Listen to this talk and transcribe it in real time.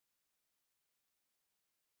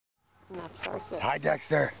And that starts it. Hi,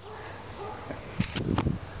 Dexter.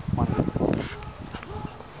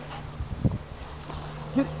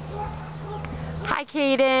 Hi,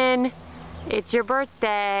 Cayden. It's your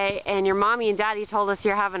birthday, and your mommy and daddy told us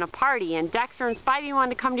you're having a party, and Dexter and Spivey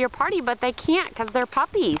wanted to come to your party, but they can't because they're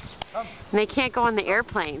puppies. And they can't go on the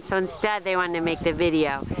airplane, so instead they wanted to make the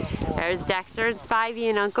video. There's Dexter and Spivey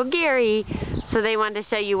and Uncle Gary, so they wanted to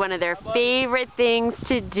show you one of their favorite things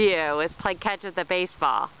to do is play catch with a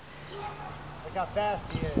baseball. Look how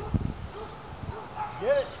fast he is.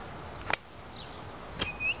 Get it.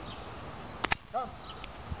 Come.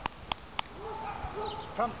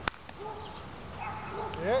 Come.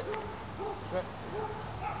 Get it. Good.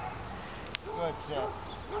 Good set.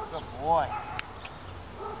 Good boy.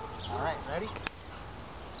 All right, ready?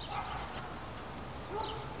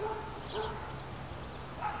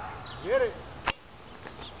 Get it.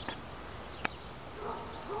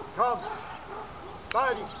 Come.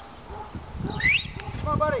 Spidey. Come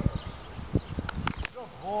on, buddy.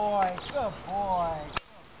 Good boy. Good boy.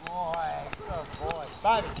 Good boy. Good boy.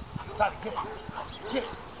 Spidey. Spidey, get it. Get it.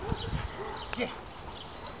 Get it.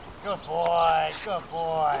 Good boy. Good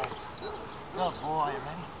boy. Good boy.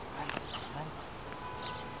 Ready? Ready? Ready?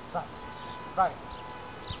 Spidey. Spidey.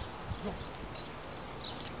 Get it.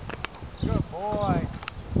 Good boy.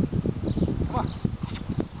 Come on.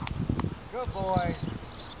 Good boy.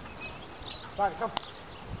 Spidey, come.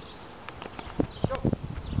 Go.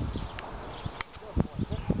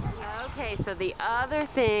 Okay, so the other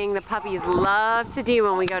thing the puppies love to do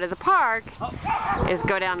when we go to the park is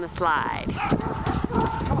go down the slide.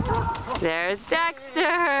 There's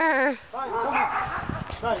Dexter. Spidey, come on.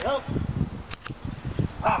 Spidey, help.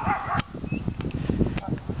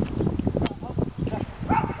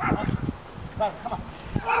 Spidey, come on.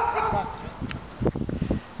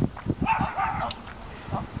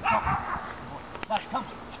 Come.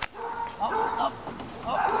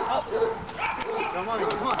 Up. Come on.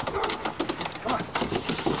 Come on.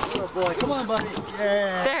 Good boy. Come on, buddy.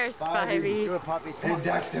 Yeah. There's Spivey. Good puppy. Come on.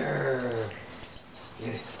 Dexter. Get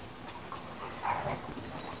it.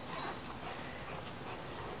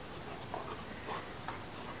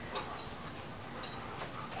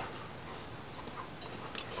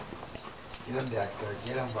 Get him, Dexter.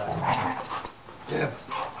 Get him, buddy. Get him.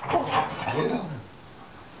 Get him.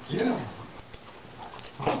 Get him.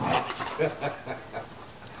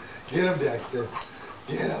 Get him, Dexter.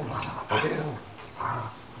 Get him. Get him.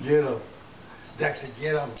 Get him. Dexter,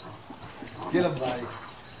 get him. Get him, buddy.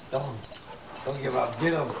 Don't give up.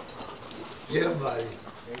 Get him. Get him, buddy.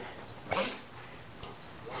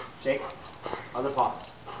 Shake. Other paw.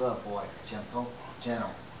 Good boy. Gentle.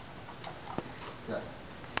 Gentle. Good.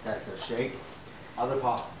 Dexter, shake. Other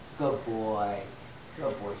paw. Good boy.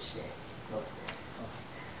 Good boy, shake. Good boy.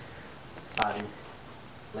 Body.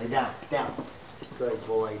 Lay down. Down. Good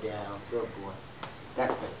boy, down. Good boy.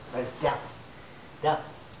 Dexter, lay down. Down.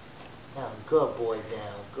 Down. Good boy,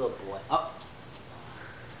 down. Good boy. Up.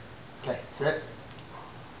 Okay, sit.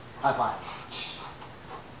 High five.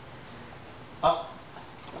 Up.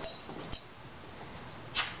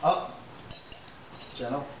 Up.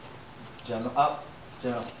 Gentle. Gentle. Up.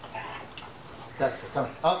 Gentle. Dexter, come.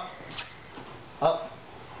 Up. Up.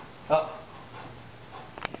 Up.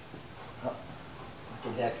 Up.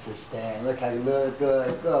 Look at Dexter stand. Look how you look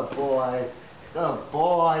good. Good boy. Good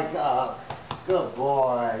boy. Good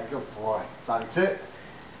boy. Good boy. Spivey, sit.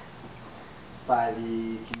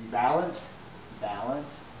 Spivey, can you balance?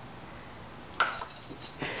 Balance.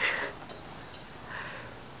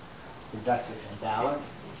 Dexter can balance.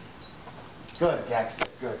 Good, Dexter.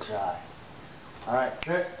 Good try. All right,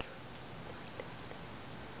 sit.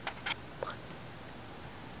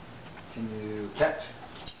 Can you catch?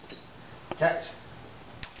 Catch.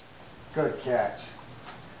 Good catch.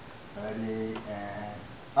 Ready and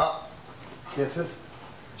up. Kisses.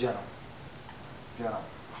 Gentle. Gentle.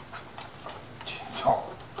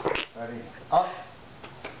 Gentle. Ready. Up.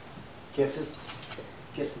 Kisses.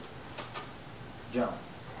 Kisses. Gentle.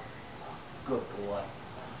 Good boy.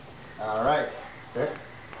 All right. Sit.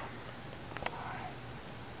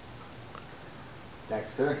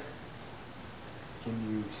 Dexter. Can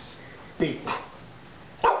you speak?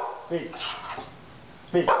 Speak.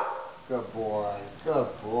 Speak. Good boy. Good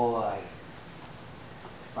boy.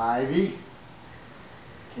 Spivey.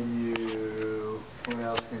 Can you... What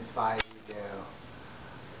else can Spivey do?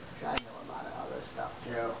 I know a lot of other stuff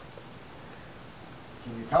too.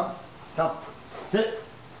 Can you come? Come. Sit.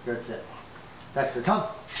 Good sit. Dexter, come.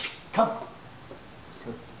 Come.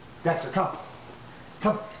 Dexter, come.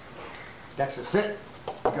 Come. Dexter, sit.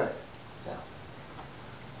 Good. Down.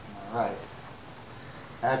 All right.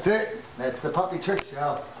 That's it. That's the puppy trick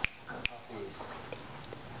show.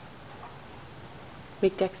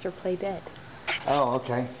 Make Dexter play dead. Oh,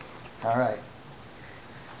 okay. All right.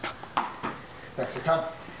 Dexter, come.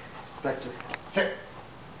 Dexter, sit.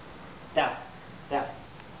 Down. Down.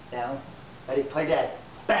 Down. Ready? Play dead.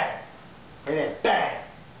 Bang. Play dead. Bang.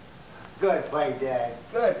 Good play, Dad.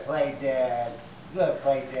 Good play, Dad. Good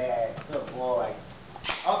play, Dad. Good boy.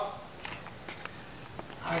 Up.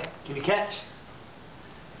 All right. Can you catch?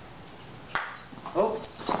 Oh.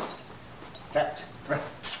 Catch.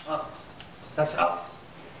 Up. That's up.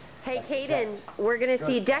 Hey, Cayden, we're going to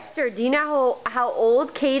see Dexter. Do you know how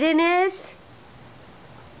old Cayden is?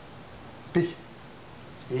 Speak.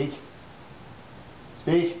 Speak.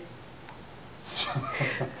 Speak.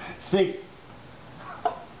 Speak.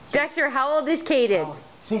 Dexter, how old is Cayden?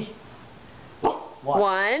 Speak.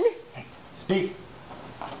 One. Hey, speak.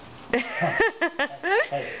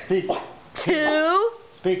 Hey, speak. Two.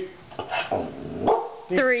 Speak.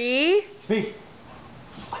 Three. Speak.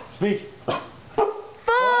 Speak. 4.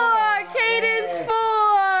 Cayden's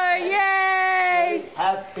 4. Yay!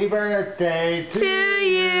 Happy birthday To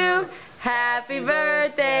you. Happy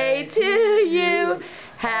birthday to you.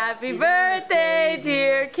 Happy birthday,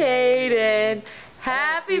 dear Cayden.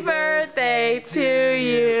 Happy birthday to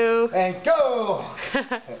you. And go!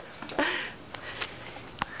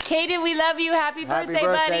 Cayden, we love you. Happy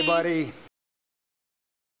birthday, buddy.